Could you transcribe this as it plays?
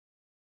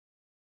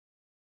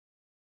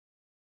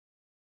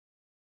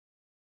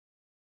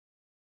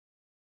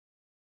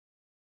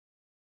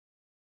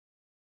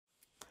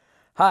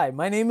Hi,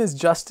 my name is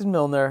Justin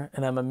Milner,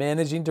 and I'm a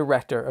Managing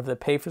Director of the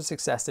Pay for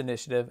Success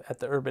initiative at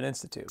the Urban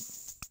Institute.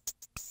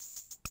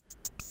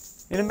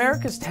 In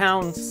America's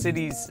towns,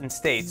 cities, and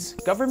states,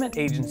 government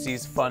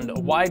agencies fund a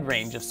wide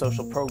range of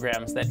social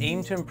programs that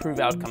aim to improve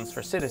outcomes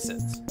for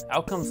citizens.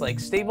 Outcomes like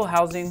stable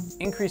housing,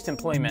 increased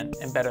employment,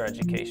 and better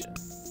education.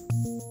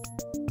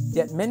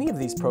 Yet many of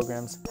these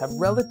programs have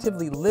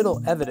relatively little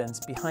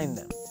evidence behind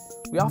them.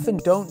 We often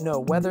don't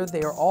know whether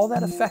they are all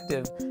that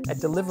effective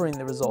at delivering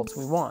the results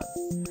we want.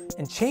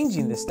 And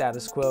changing the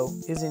status quo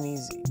isn't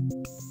easy.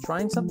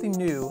 Trying something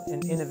new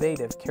and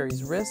innovative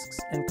carries risks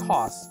and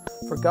costs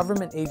for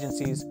government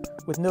agencies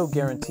with no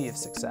guarantee of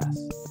success.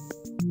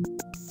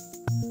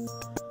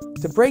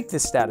 To break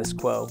this status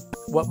quo,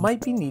 what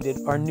might be needed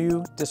are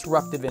new,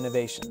 disruptive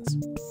innovations,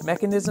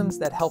 mechanisms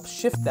that help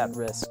shift that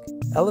risk,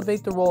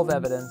 elevate the role of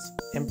evidence,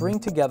 and bring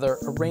together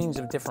a range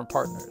of different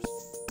partners.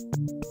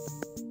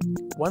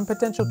 One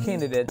potential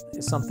candidate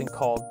is something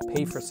called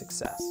Pay for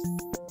Success.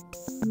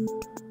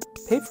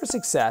 Pay for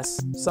Success,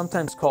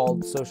 sometimes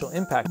called social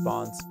impact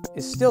bonds,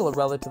 is still a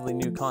relatively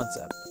new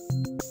concept.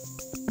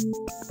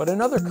 But in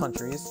other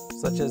countries,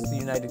 such as the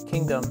United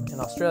Kingdom and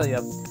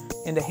Australia,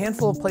 and a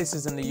handful of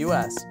places in the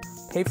US,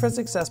 Pay for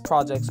Success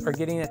projects are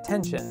getting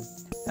attention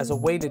as a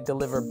way to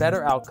deliver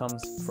better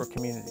outcomes for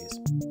communities.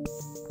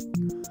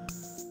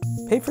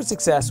 Pay for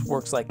Success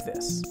works like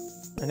this.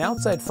 An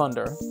outside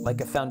funder, like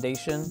a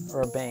foundation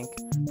or a bank,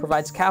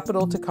 provides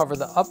capital to cover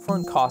the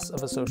upfront costs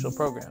of a social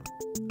program.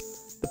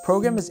 The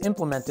program is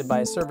implemented by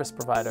a service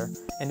provider,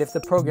 and if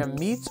the program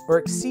meets or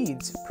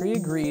exceeds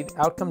pre-agreed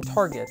outcome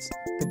targets,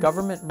 the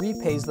government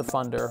repays the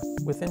funder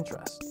with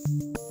interest.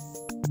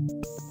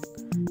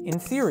 In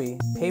theory,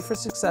 Pay for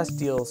Success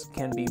deals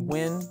can be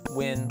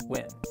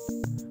win-win-win.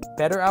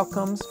 Better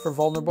outcomes for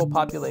vulnerable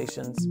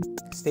populations,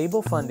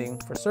 stable funding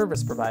for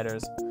service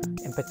providers,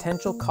 and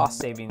potential cost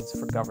savings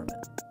for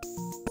government.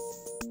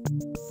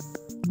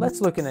 Let's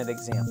look at an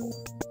example.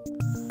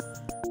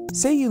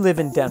 Say you live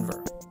in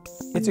Denver.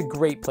 It's a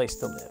great place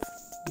to live.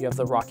 You have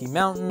the Rocky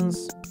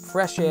Mountains,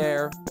 fresh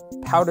air,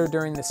 powder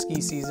during the ski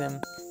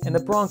season, and the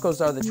Broncos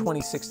are the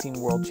 2016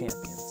 world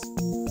champions.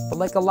 But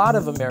like a lot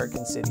of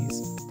American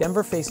cities,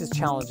 Denver faces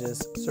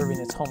challenges serving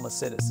its homeless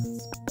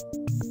citizens.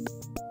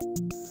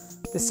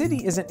 The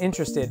city isn't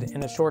interested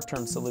in a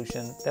short-term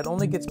solution that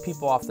only gets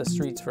people off the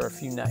streets for a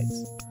few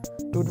nights.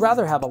 It would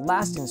rather have a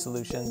lasting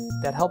solution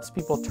that helps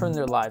people turn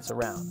their lives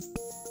around.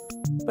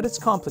 But it's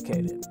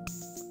complicated.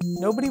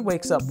 Nobody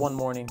wakes up one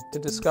morning to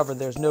discover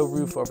there's no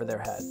roof over their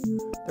head.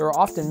 There are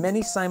often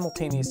many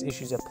simultaneous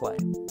issues at play.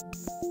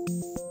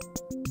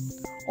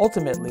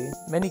 Ultimately,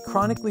 many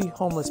chronically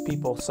homeless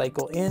people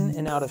cycle in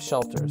and out of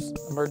shelters,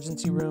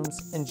 emergency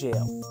rooms, and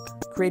jail,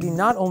 creating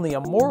not only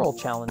a moral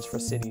challenge for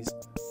cities,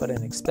 but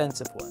an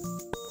expensive one.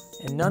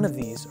 And none of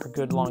these are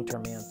good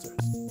long-term answers.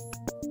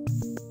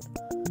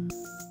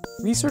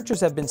 Researchers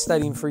have been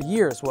studying for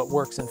years what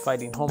works in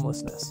fighting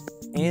homelessness.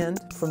 And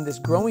from this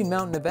growing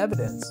mountain of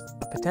evidence,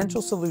 a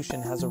potential solution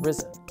has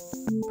arisen: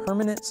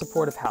 permanent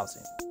supportive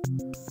housing.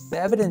 The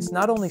evidence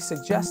not only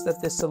suggests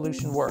that this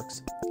solution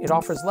works, it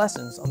offers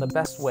lessons on the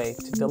best way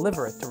to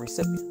deliver it to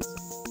recipients.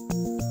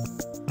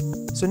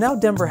 So now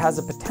Denver has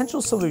a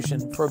potential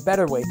solution for a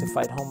better way to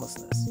fight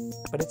homelessness,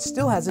 but it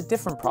still has a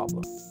different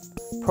problem.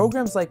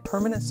 Programs like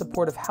permanent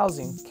supportive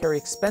housing carry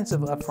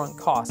expensive upfront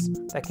costs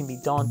that can be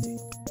daunting.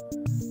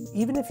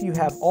 Even if you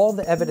have all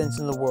the evidence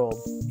in the world,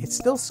 it's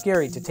still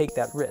scary to take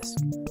that risk,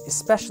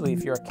 especially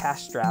if you're a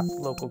cash-strapped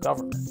local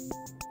government.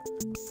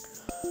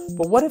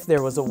 But what if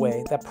there was a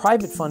way that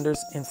private funders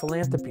and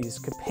philanthropies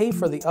could pay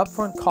for the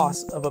upfront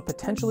costs of a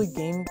potentially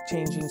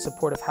game-changing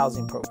supportive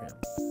housing program?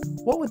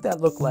 What would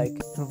that look like,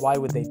 and why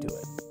would they do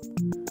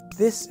it?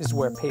 This is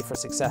where Pay for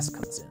Success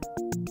comes in.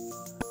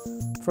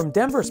 From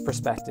Denver's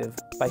perspective,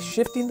 by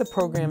shifting the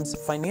program's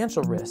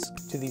financial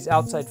risk to these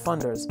outside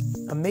funders,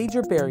 a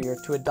major barrier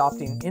to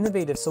adopting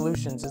innovative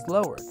solutions is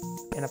lowered,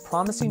 and a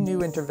promising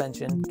new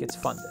intervention gets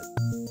funded.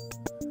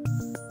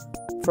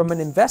 From an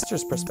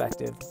investor's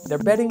perspective, they're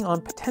betting on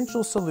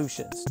potential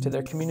solutions to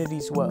their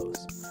community's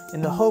woes,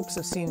 in the hopes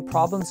of seeing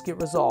problems get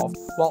resolved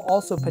while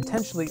also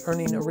potentially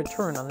earning a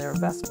return on their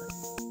investment.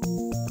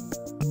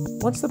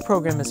 Once the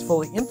program is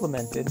fully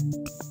implemented,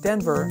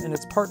 Denver and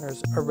its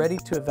partners are ready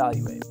to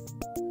evaluate.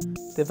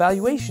 The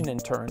evaluation, in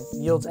turn,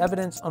 yields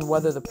evidence on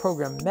whether the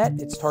program met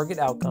its target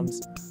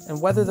outcomes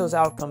and whether those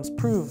outcomes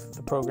prove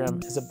the program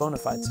is a bona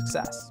fide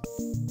success.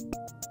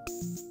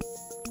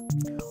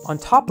 On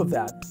top of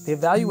that, the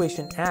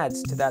evaluation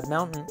adds to that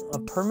mountain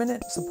of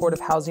permanent supportive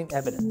housing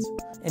evidence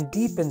and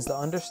deepens the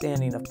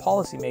understanding of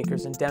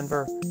policymakers in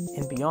Denver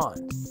and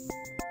beyond.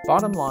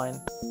 Bottom line,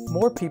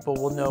 more people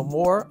will know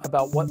more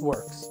about what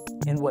works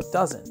and what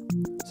doesn't,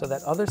 so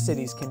that other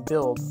cities can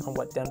build on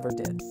what Denver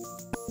did.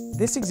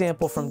 This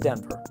example from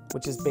Denver,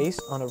 which is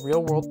based on a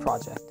real-world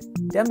project,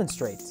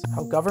 demonstrates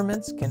how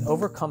governments can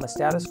overcome a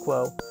status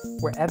quo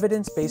where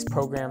evidence-based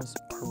programs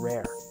are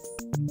rare.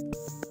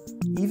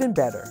 Even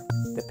better,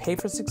 the Pay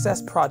for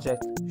Success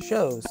project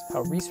shows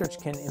how research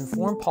can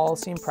inform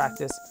policy and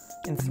practice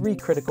in three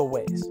critical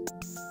ways: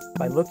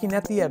 by looking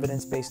at the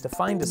evidence base to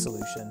find a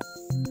solution,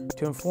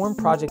 to inform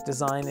project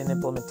design and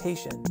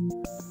implementation,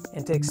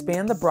 and to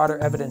expand the broader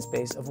evidence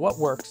base of what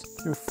works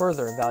through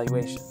further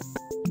evaluation.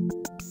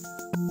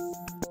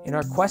 In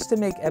our quest to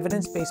make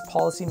evidence-based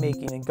policy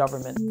making in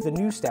government the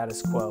new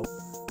status quo,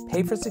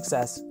 Pay for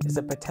Success is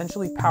a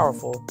potentially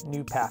powerful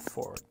new path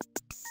forward.